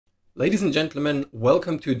Ladies and gentlemen,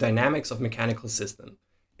 welcome to Dynamics of Mechanical System.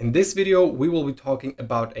 In this video, we will be talking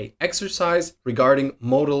about an exercise regarding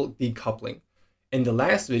modal decoupling. In the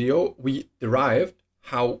last video, we derived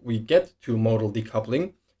how we get to modal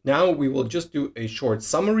decoupling. Now we will just do a short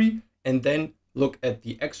summary and then look at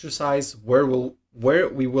the exercise where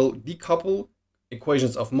we will decouple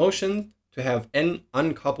equations of motion to have n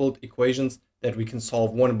uncoupled equations that we can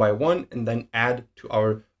solve one by one and then add to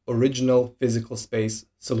our original physical space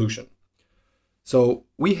solution. So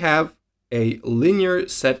we have a linear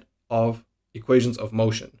set of equations of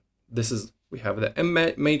motion. We have the M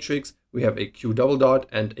matrix, we have a Q double dot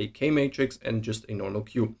and a K matrix and just a normal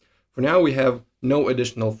Q. For now, we have no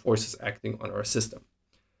additional forces acting on our system.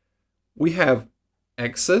 We have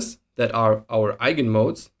x's that are our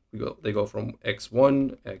eigenmodes. They go from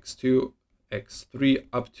x1, x2, x3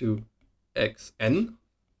 up to xn,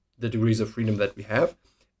 the degrees of freedom that we have.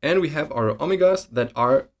 And we have our omegas that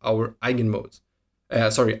are our eigenmodes,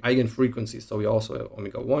 eigenfrequencies. So we also have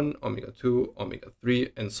omega 1, omega 2, omega 3,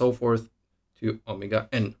 and so forth to omega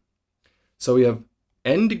n. So we have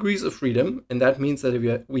n degrees of freedom, and that means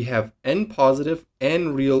that we have n positive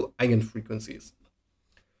and real eigenfrequencies.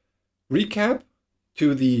 Recap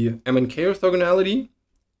to the M and K orthogonality: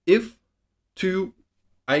 if two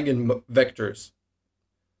eigenvectors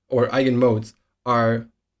or eigenmodes are,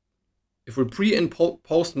 if we pre and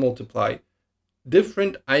post multiply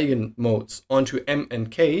different eigenmodes onto M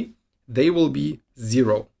and K, they will be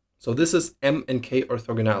 0. So this is M and K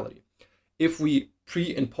orthogonality. If we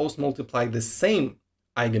pre and post multiply the same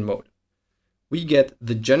eigenmode, we get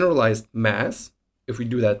the generalized mass, if we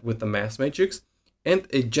do that with the mass matrix, and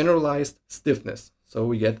a generalized stiffness. So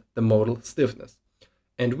we get the modal stiffness.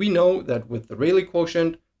 And we know that with the Rayleigh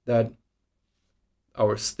quotient that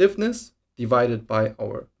our stiffness divided by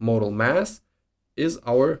our modal mass is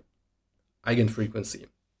our eigenfrequency.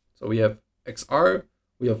 So we have XR,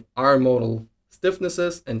 we have R modal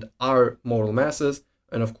stiffnesses and R modal masses,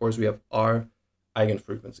 and of course we have R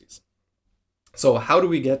eigenfrequencies. So how do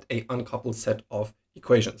we get an uncoupled set of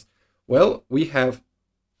equations? Well, we have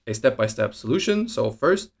a step-by-step solution. So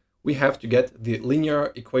first we have to get the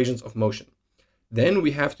linear equations of motion. Then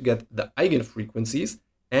we have to get the eigenfrequencies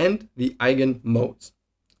and the eigenmodes.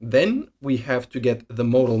 Then we have to get the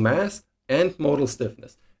modal mass and modal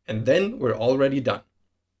stiffness, and then we're already done.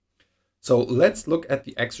 So let's look at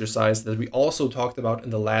the exercise that we also talked about in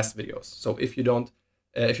the last videos. So if you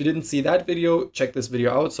didn't see that video, check this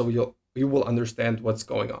video out so you will understand what's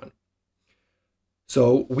going on.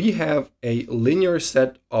 So we have a linear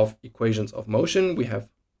set of equations of motion. We have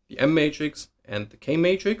the M matrix and the K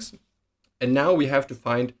matrix, and now we have to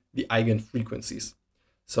find the eigenfrequencies.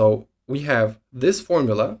 So we have this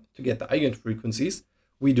formula to get the eigenfrequencies.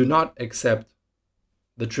 We do not accept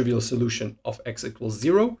the trivial solution of x equals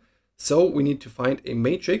 0. So we need to find a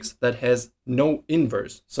matrix that has no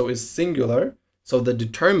inverse, so is singular. So the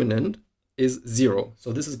determinant is 0.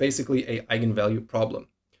 So this is basically an eigenvalue problem.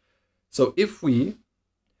 So if we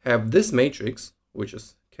have this matrix, which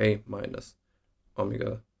is K minus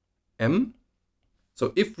omega m,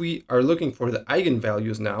 so if we are looking for the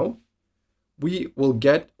eigenvalues now, we will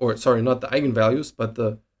get, or sorry, not the eigenvalues, but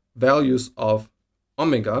the values of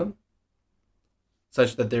omega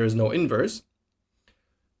such that there is no inverse.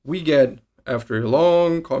 We get, after a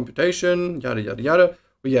long computation, yada, yada, yada,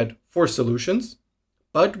 we get 4 solutions,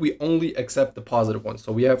 but we only accept the positive ones.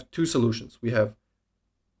 So we have 2 solutions. We have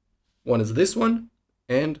one is this one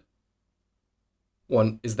and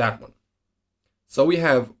one is that one. So we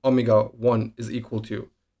have omega 1 is equal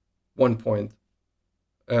to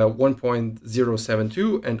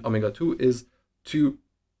 1.072 and omega 2 is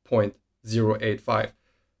 2.085.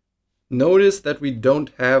 Notice that we don't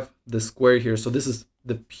have the square here, so this is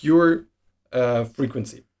the pure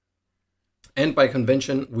frequency. And by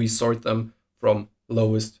convention, we sort them from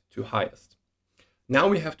lowest to highest. Now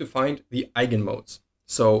we have to find the eigenmodes.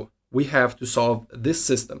 So we have to solve this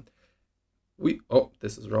system.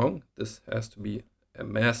 This is wrong. This has to be a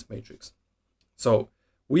mass matrix. So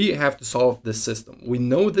we have to solve this system. We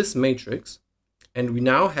know this matrix, and we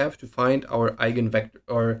now have to find our eigenvector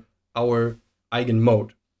or our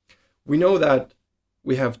eigenmode. We know that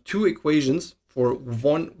we have 2 equations for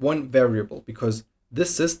one variable because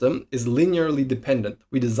this system is linearly dependent.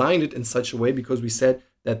 We designed it in such a way because we said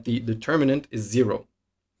that the determinant is 0.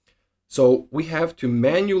 So we have to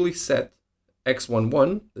manually set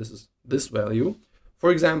x11, this is this value,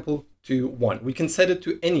 for example, to 1. We can set it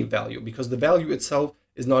to any value because the value itself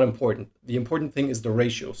is not important. The important thing is the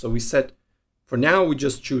ratio. So we set, for now, we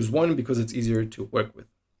just choose 1 because it's easier to work with.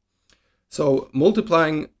 So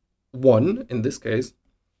multiplying 1, in this case,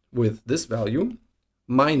 with this value,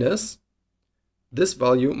 minus this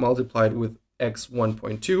value multiplied with x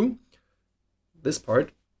 1.2, this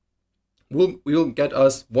part, will get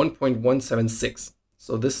us 1.176.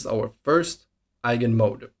 So this is our first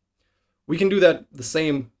eigenmode. We can do that the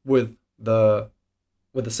same with the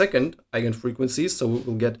second eigenfrequency. So we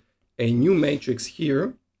will get a new matrix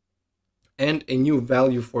here and a new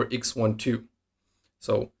value for x12.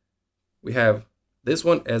 So we have this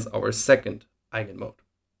one as our second eigenmode.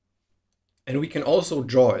 And we can also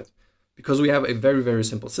draw it because we have a very, very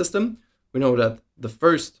simple system. We know that the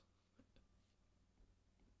first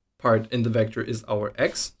part in the vector is our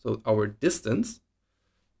x, so our distance,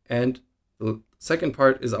 and the second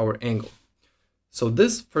part is our angle. So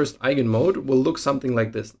this first eigenmode will look something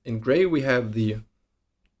like this. In gray we have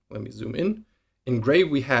let me zoom in. In gray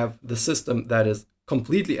we have the system that is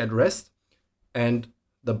completely at rest, and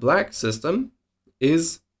the black system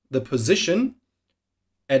is the position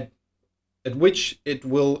at which it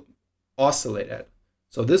will oscillate at.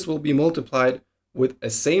 So this will be multiplied with a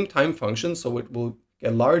same time function, so it will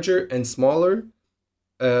get larger and smaller.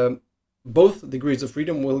 Both degrees of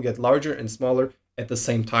freedom will get larger and smaller at the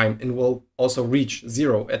same time and will also reach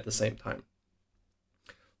 0 at the same time.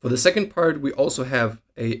 For the second part, we also have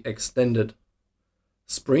a extended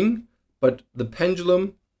spring, but the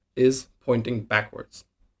pendulum is pointing backwards.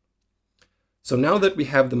 So now that we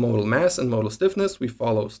have the modal mass and modal stiffness, we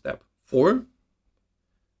follow step 4.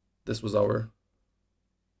 This was our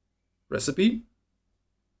recipe.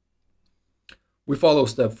 We follow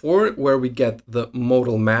step 4, where we get the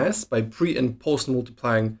modal mass by pre and post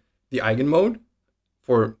multiplying the eigenmode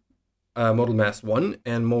for modal mass 1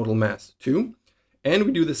 and modal mass 2. And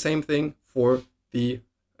we do the same thing for the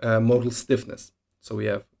modal stiffness. So we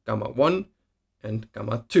have gamma 1 and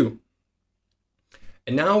gamma 2.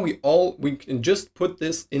 And now we can just put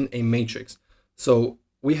this in a matrix. So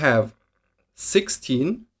we have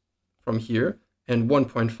 16 from here and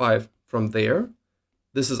 1.5 from there.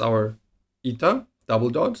 This is our eta, double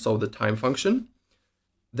dot, so the time function.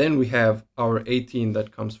 Then we have our 18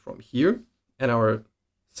 that comes from here, and our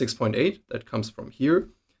 6.8 that comes from here,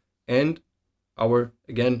 and our,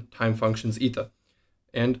 again, time functions eta,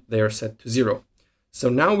 and they are set to 0. So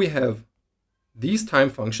now we have these time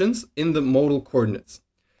functions in the modal coordinates.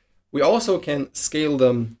 We also can scale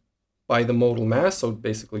them by the modal mass, so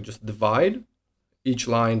basically just divide each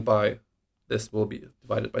line by, this will be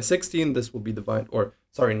divided by 16, this will be divided, or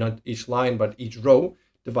sorry, not each line, but each row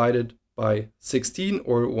divided by 16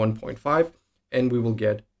 or 1.5, and we will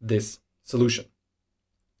get this solution.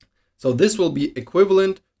 So this will be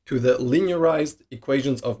equivalent to the linearized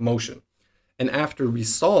equations of motion. And after we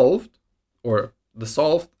solved our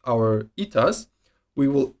etas, we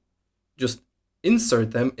will just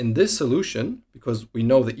insert them in this solution because we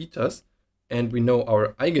know the etas and we know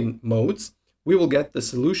our eigenmodes. We will get the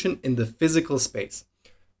solution in the physical space.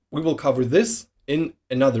 We will cover this in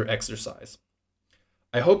another exercise.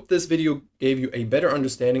 I hope this video gave you a better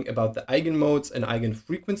understanding about the eigenmodes and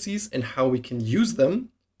eigenfrequencies and how we can use them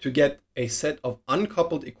to get a set of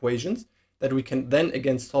uncoupled equations that we can then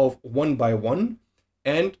again solve one by one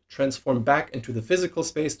and transform back into the physical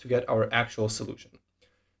space to get our actual solution.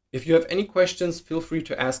 If you have any questions, feel free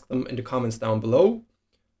to ask them in the comments down below.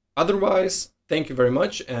 Otherwise, thank you very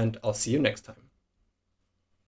much, and I'll see you next time.